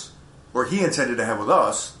Jesus, or he intended to have with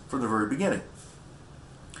us from the very beginning.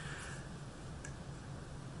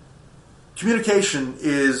 Communication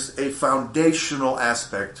is a foundational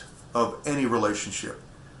aspect of any relationship.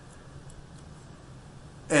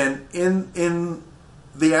 And in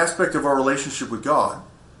the aspect of our relationship with God,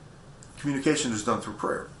 communication is done through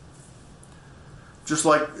prayer. Just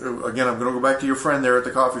like, again, I'm going to go back to your friend there at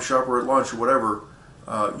the coffee shop or at lunch or whatever.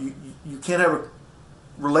 You can't have a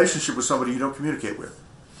relationship with somebody you don't communicate with.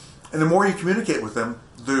 And the more you communicate with them,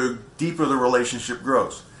 the deeper the relationship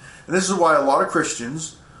grows. And this is why a lot of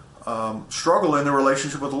Christians struggle in their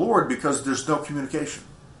relationship with the Lord, because there's no communication.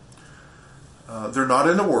 They're not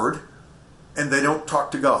in the Word, and they don't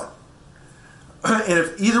talk to God. And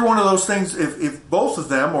if either one of those things, if both of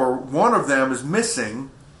them or one of them is missing,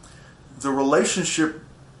 the relationship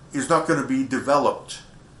is not going to be developed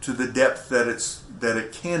to the depth that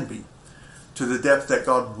it can be, to the depth that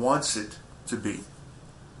God wants it to be.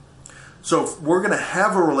 So if we're going to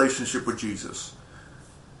have a relationship with Jesus,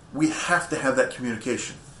 we have to have that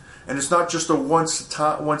communication. And it's not just a once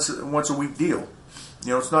a week deal.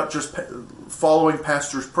 It's not just following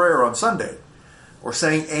pastor's prayer on Sunday or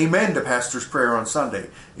saying amen to pastor's prayer on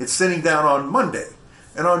Sunday. It's sitting down on Monday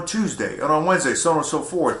and on Tuesday and on Wednesday, so on and so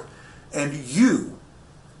forth. And you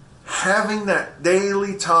having that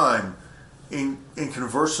daily time in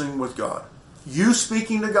conversing with God. You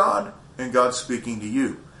speaking to God and God speaking to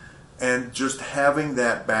you. And just having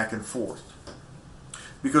that back and forth.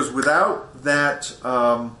 Because without that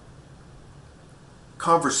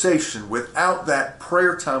conversation, without that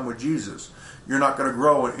prayer time with Jesus, you're not going to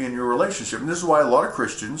grow in your relationship. And this is why a lot of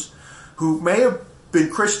Christians who may have been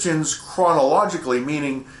Christians chronologically,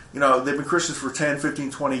 meaning, they've been Christians for 10, 15,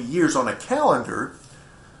 20 years on a calendar,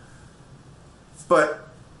 but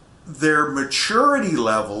their maturity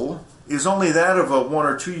level is only that of a 1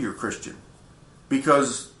 or 2 year Christian,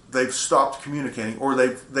 because they've stopped communicating, or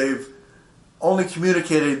they've only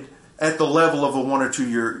communicated at the level of a 1 or 2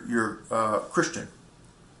 year Christian.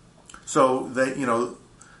 So they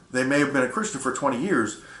may have been a Christian for 20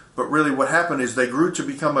 years, but really what happened is they grew to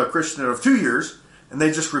become a Christian of 2 years, and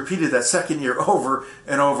they just repeated that second year over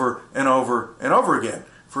and over and over and over again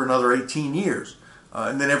for another 18 years.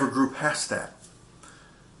 And they never grew past that,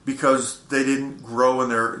 because they didn't grow in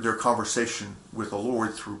their conversation with the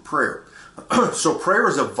Lord through prayer. So prayer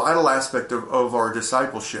is a vital aspect of our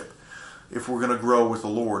discipleship if we're going to grow with the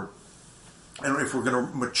Lord and if we're going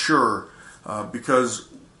to mature, because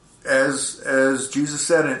as Jesus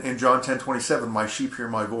said in John 10:27, my sheep hear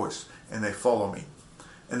my voice and they follow me.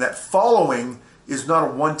 And that following is not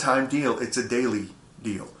a one-time deal, it's a daily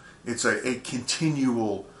deal. It's a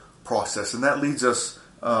continual process. And that leads us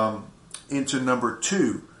into number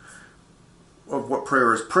 2 of what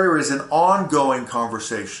prayer is. Prayer is an ongoing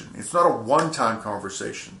conversation. It's not a one-time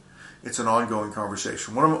conversation. It's an ongoing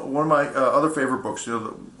conversation. One of my other favorite books,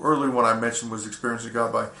 the early one I mentioned was Experiencing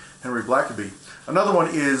God by Henry Blackaby. Another one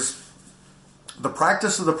is The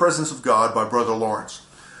Practice of the Presence of God by Brother Lawrence.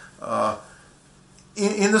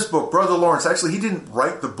 In this book, Brother Lawrence, actually he didn't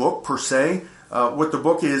write the book per se. What the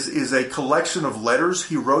book is a collection of letters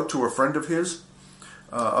he wrote to a friend of his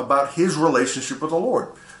about his relationship with the Lord.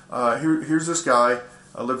 Here's this guy,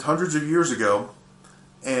 lived hundreds of years ago,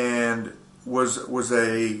 and was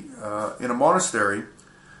in a monastery,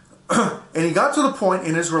 and he got to the point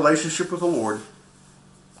in his relationship with the Lord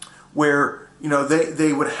where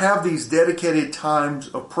they would have these dedicated times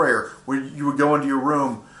of prayer where you would go into your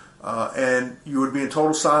room and you would be in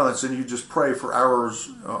total silence and you just pray for hours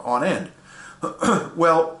on end.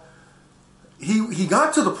 Well, he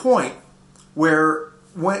got to the point where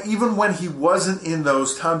even when he wasn't in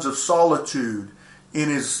those times of solitude in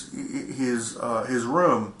his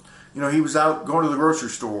room, he was out going to the grocery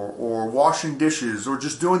store or washing dishes or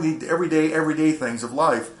just doing the everyday things of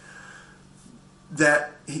life,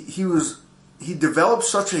 that he developed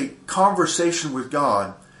such a conversation with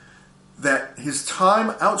God that his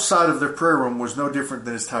time outside of the prayer room was no different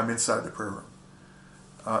than his time inside the prayer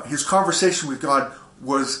room. His conversation with God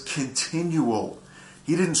was continual.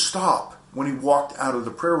 He didn't stop when he walked out of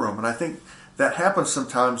the prayer room. And I think that happens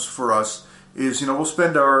sometimes for us is, we'll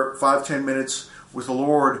spend our 5-10 minutes with the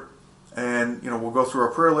Lord and, we'll go through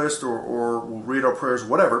our prayer list or we'll read our prayers,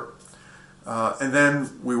 whatever. And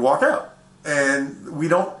then we walk out and we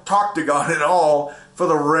don't talk to God at all for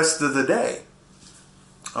the rest of the day.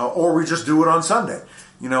 Or we just do it on Sunday.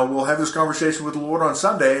 We'll have this conversation with the Lord on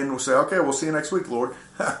Sunday and we'll say, okay, we'll see you next week, Lord.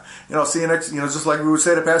 See you next, just like we would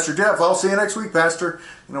say to Pastor Jeff, I'll see you next week, Pastor.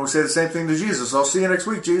 We say the same thing to Jesus. I'll see you next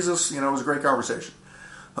week, Jesus. It was a great conversation.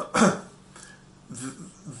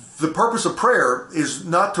 The purpose of prayer is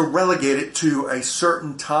not to relegate it to a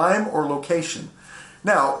certain time or location.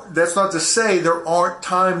 Now, that's not to say there aren't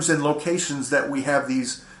times and locations that we have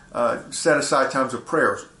these set aside times of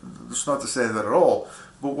prayer. That's not to say that at all.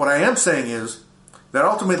 But what I am saying is that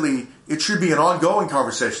ultimately it should be an ongoing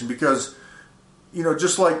conversation because,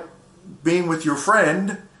 just like being with your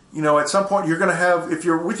friend, at some point you're going to have, if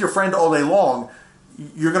you're with your friend all day long,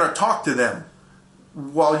 you're going to talk to them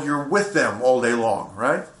while you're with them all day long,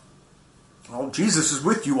 right? Well, Jesus is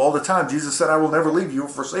with you all the time. Jesus said, I will never leave you or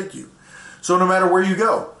forsake you. So no matter where you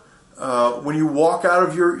go, when you walk out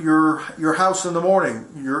of your house in the morning,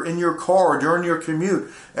 you're in your car during your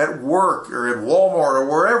commute, at work or at Walmart or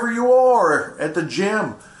wherever you are, at the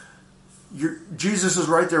gym, Jesus is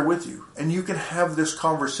right there with you. And you can have this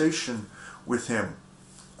conversation with him.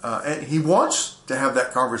 And he wants to have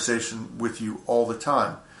that conversation with you all the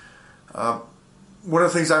time. One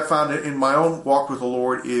of the things I found in my own walk with the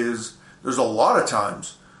Lord is there's a lot of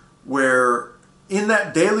times where in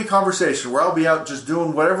that daily conversation where I'll be out just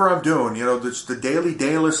doing whatever I'm doing, it's the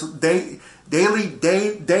dayness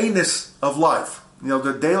of life,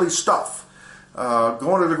 the daily stuff,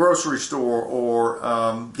 going to the grocery store or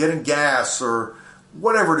getting gas or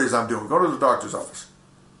whatever it is I'm doing, go to the doctor's office.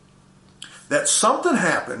 That something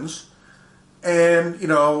happens and,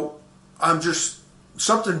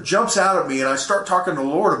 something jumps out at me and I start talking to the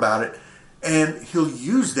Lord about it, and he'll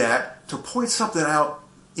use that to point something out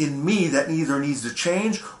in me that either needs to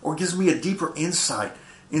change or gives me a deeper insight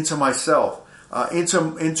into myself, into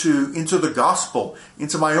the gospel,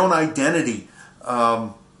 into my own identity,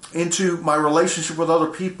 into my relationship with other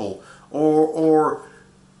people, or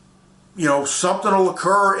something will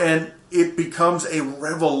occur and it becomes a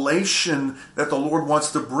revelation that the Lord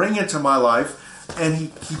wants to bring into my life, and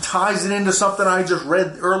he ties it into something I just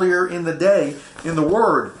read earlier in the day in the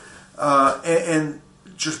Word, and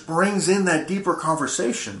just brings in that deeper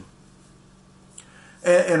conversation.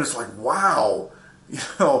 And it's like, wow,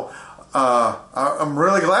 I'm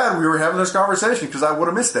really glad we were having this conversation because I would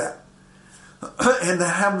have missed that. And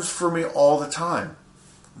that happens for me all the time.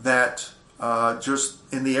 That just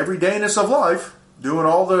in the everydayness of life, doing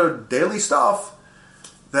all the daily stuff,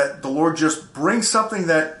 that the Lord just brings something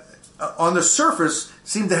that on the surface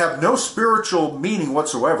seemed to have no spiritual meaning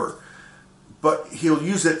whatsoever. But he'll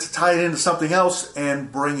use it to tie it into something else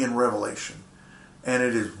and bring in revelation. And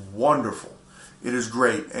it is wonderful. It is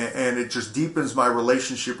great. And it just deepens my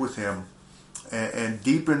relationship with him and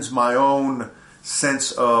deepens my own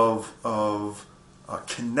sense of a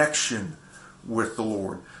connection with the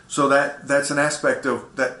Lord. So that's an aspect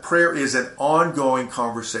of that. Prayer is an ongoing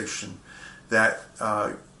conversation. That,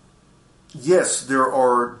 yes, there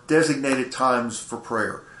are designated times for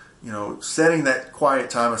prayer. Setting that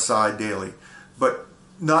quiet time aside daily. But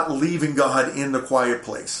not leaving God in the quiet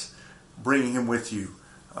place, bringing him with you,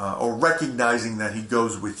 or recognizing that he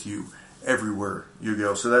goes with you everywhere you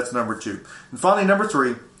go. So that's number 2. And finally, number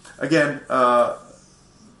 3, again,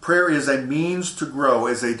 prayer is a means to grow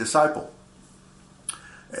as a disciple.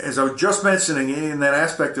 As I was just mentioning, in that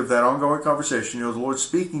aspect of that ongoing conversation, the Lord's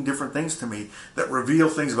speaking different things to me that reveal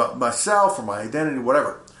things about myself or my identity,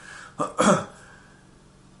 whatever.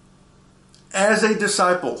 As a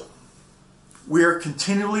disciple, we are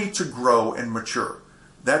continually to grow and mature.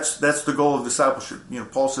 That's the goal of discipleship.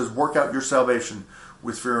 Paul says, work out your salvation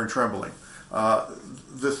with fear and trembling.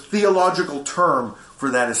 The theological term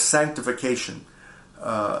for that is sanctification,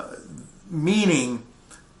 meaning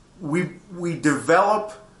we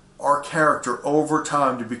develop our character over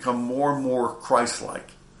time to become more and more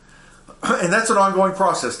Christ-like. And that's an ongoing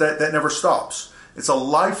process. That never stops. It's a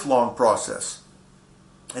lifelong process.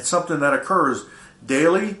 It's something that occurs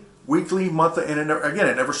daily, weekly, monthly, and it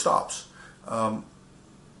never stops.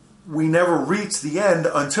 We never reach the end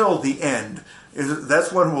until the end.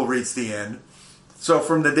 That's when we'll reach the end. So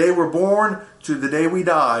from the day we're born to the day we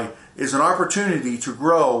die is an opportunity to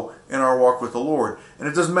grow in our walk with the Lord. And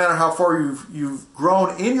it doesn't matter how far you've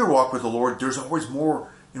grown in your walk with the Lord, there's always more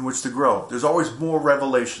in which to grow. There's always more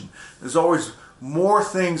revelation. There's always more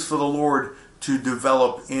things for the Lord to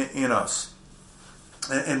develop in us.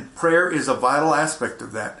 And prayer is a vital aspect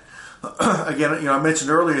of that. Again, I mentioned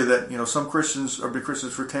earlier that, some Christians have been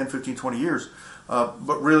Christians for 10, 15, 20 years.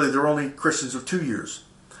 But really, they're only Christians of 2 years.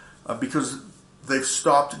 Because they've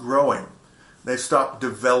stopped growing. They've stopped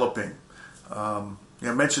developing. I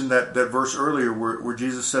mentioned that verse earlier where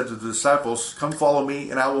Jesus said to the disciples, come follow me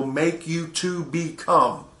and I will make you to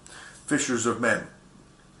become fishers of men.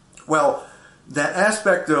 Well, that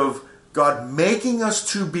aspect of God making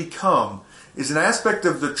us to become is an aspect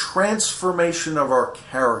of the transformation of our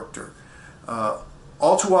character.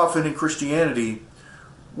 All too often in Christianity,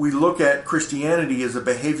 we look at Christianity as a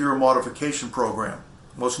behavioral modification program.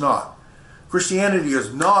 Well, it's not. Christianity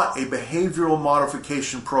is not a behavioral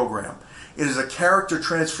modification program. It is a character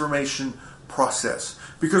transformation process.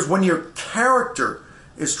 Because when your character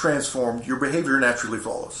is transformed, your behavior naturally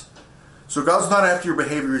follows. So God's not after your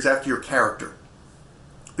behavior, He's after your character.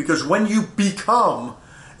 Because when you become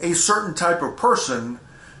a certain type of person,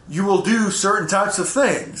 you will do certain types of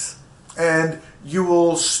things. And you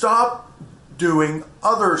will stop doing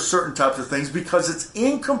other certain types of things because it's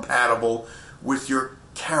incompatible with your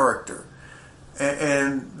character.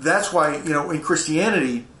 And that's why, in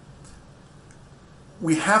Christianity,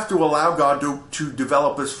 we have to allow God to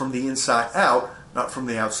develop us from the inside out, not from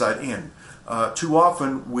the outside in. Too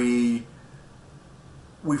often we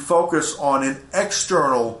focus on an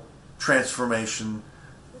external transformation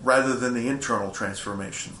rather than the internal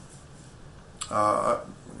transformation.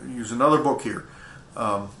 Use another book here,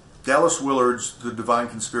 Dallas Willard's The Divine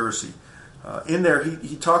Conspiracy. In there,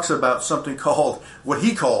 he talks about something called, what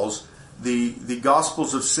he calls the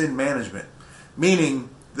Gospels of Sin Management, meaning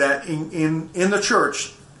that in the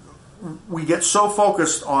church, we get so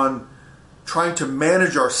focused on trying to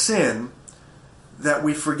manage our sin that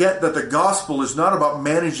we forget that the gospel is not about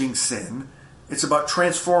managing sin, it's about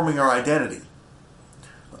transforming our identity.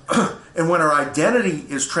 And when our identity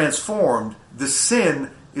is transformed, the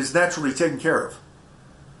sin is naturally taken care of.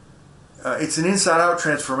 It's an inside-out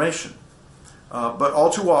transformation. But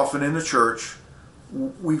all too often in the church,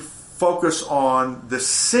 we focus on the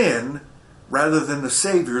sin rather than the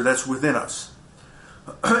Savior that's within us.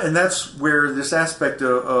 And that's where this aspect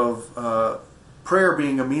of prayer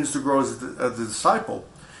being a means to grow as a disciple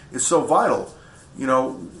is so vital.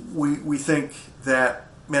 We think that,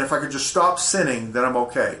 man, if I could just stop sinning, then I'm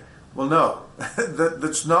okay. Well, no,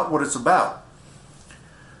 that's not what it's about.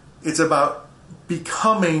 It's about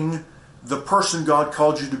becoming the person God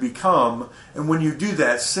called you to become, and when you do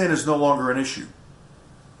that, sin is no longer an issue.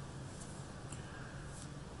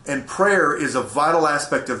 And prayer is a vital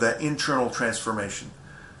aspect of that internal transformation.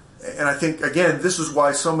 And I think, again, this is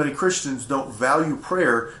why so many Christians don't value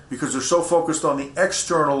prayer, because they're so focused on the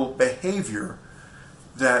external behavior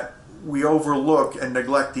that we overlook and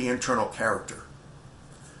neglect the internal character.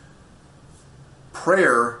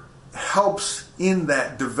 Prayer helps in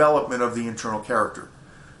that development of the internal character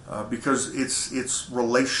because it's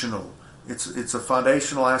relational. It's a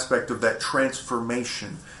foundational aspect of that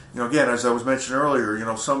transformation. Again, as I was mentioning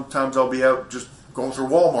earlier, sometimes I'll be out just going through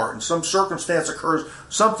Walmart and some circumstance occurs,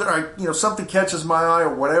 something catches my eye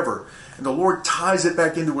or whatever, and the Lord ties it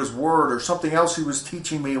back into His Word or something else He was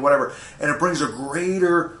teaching me or whatever, and it brings a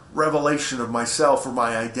greater revelation of myself or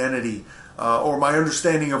my identity or my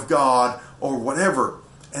understanding of God or whatever,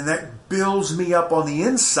 and that builds me up on the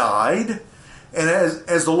inside. And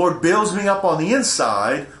as the Lord builds me up on the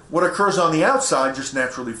inside, what occurs on the outside just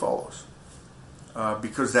naturally follows.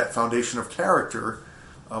 Because that foundation of character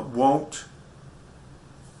won't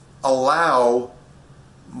allow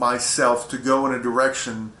myself to go in a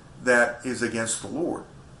direction that is against the Lord.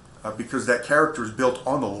 Because that character is built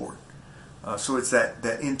on the Lord. So it's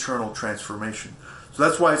that internal transformation. So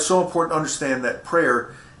that's why it's so important to understand that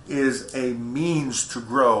prayer is a means to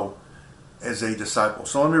grow as a disciple.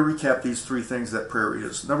 So let me recap these three things that prayer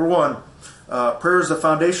is. Number one, prayer is the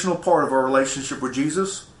foundational part of our relationship with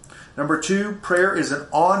Jesus. Number two, prayer is an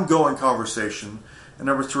ongoing conversation. And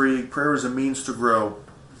number three, prayer is a means to grow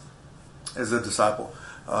as a disciple.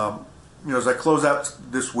 As I close out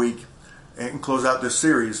this week and close out this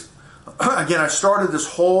series, again, I started this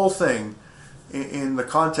whole thing in the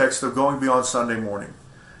context of going beyond Sunday morning.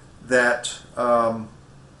 That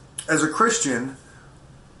as a Christian,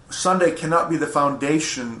 Sunday cannot be the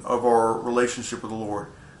foundation of our relationship with the Lord.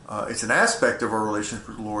 It's an aspect of our relationship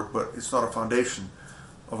with the Lord, but it's not a foundation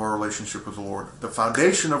of our relationship with the Lord. The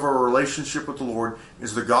foundation of our relationship with the Lord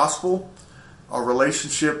is the gospel, our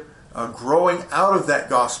relationship growing out of that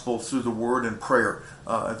gospel through the word and prayer,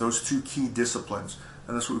 those two key disciplines.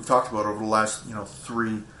 And that's what we've talked about over the last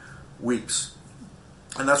 3 weeks.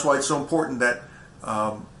 And that's why it's so important that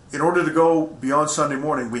in order to go beyond Sunday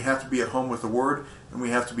morning, we have to be at home with the word, and we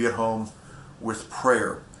have to be at home with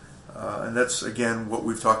prayer. And that's, again, what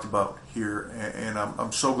we've talked about here. And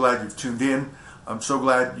I'm so glad you've tuned in. I'm so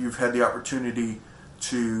glad you've had the opportunity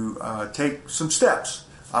to take some steps.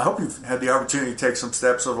 I hope you've had the opportunity to take some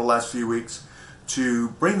steps over the last few weeks to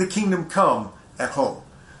bring the kingdom come at home,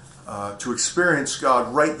 to experience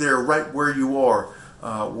God right there, right where you are,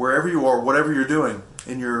 wherever you are, whatever you're doing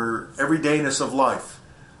in your everydayness of life.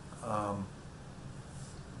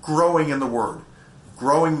 Growing in the Word,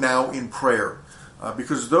 growing now in prayer.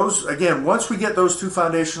 Because those, again, once we get those two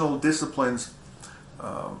foundational disciplines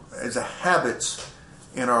as a habits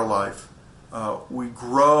in our life, we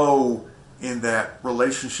grow in that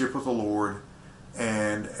relationship with the Lord,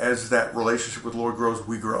 and as that relationship with the Lord grows,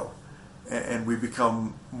 we grow. And we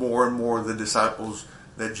become more and more the disciples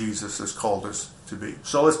that Jesus has called us to be.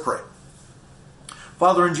 So let's pray.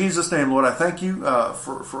 Father, in Jesus' name, Lord, I thank you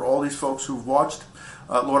for all these folks who've watched.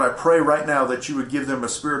 Lord, I pray right now that you would give them a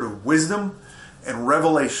spirit of wisdom and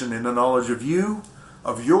revelation in the knowledge of you,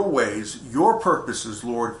 of your ways, your purposes,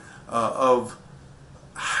 Lord, of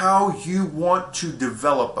how you want to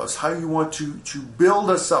develop us, how you want to build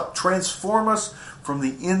us up, transform us from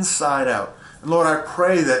the inside out. And Lord, I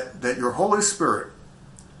pray that your Holy Spirit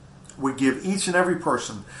would give each and every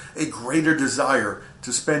person a greater desire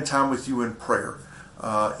to spend time with you in prayer,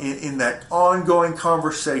 in that ongoing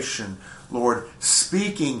conversation, Lord,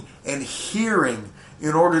 speaking and hearing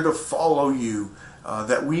in order to follow you,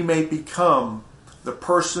 that we may become the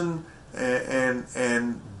person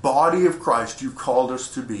and body of Christ you called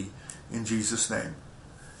us to be. In Jesus' name,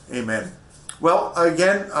 amen. Well,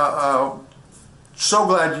 again, so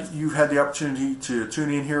glad you've had the opportunity to tune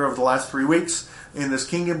in here over the last 3 weeks in this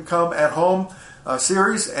Kingdom Come at Home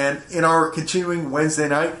series, and in our continuing Wednesday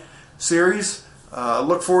night series.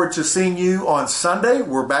 Look forward to seeing you on Sunday.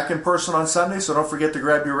 We're back in person on Sunday, so don't forget to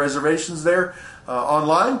grab your reservations there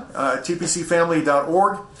online at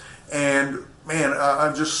tpcfamily.org. And man,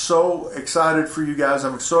 I'm just so excited for you guys.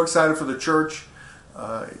 I'm so excited for the church.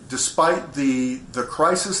 Despite the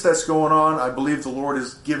crisis that's going on, I believe the Lord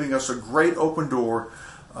is giving us a great open door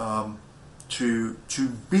to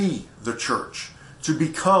be the church, to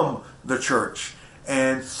become the church.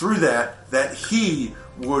 And through that He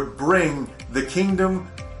would bring the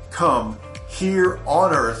kingdom come here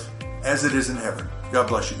on earth as it is in heaven. God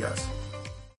bless you guys.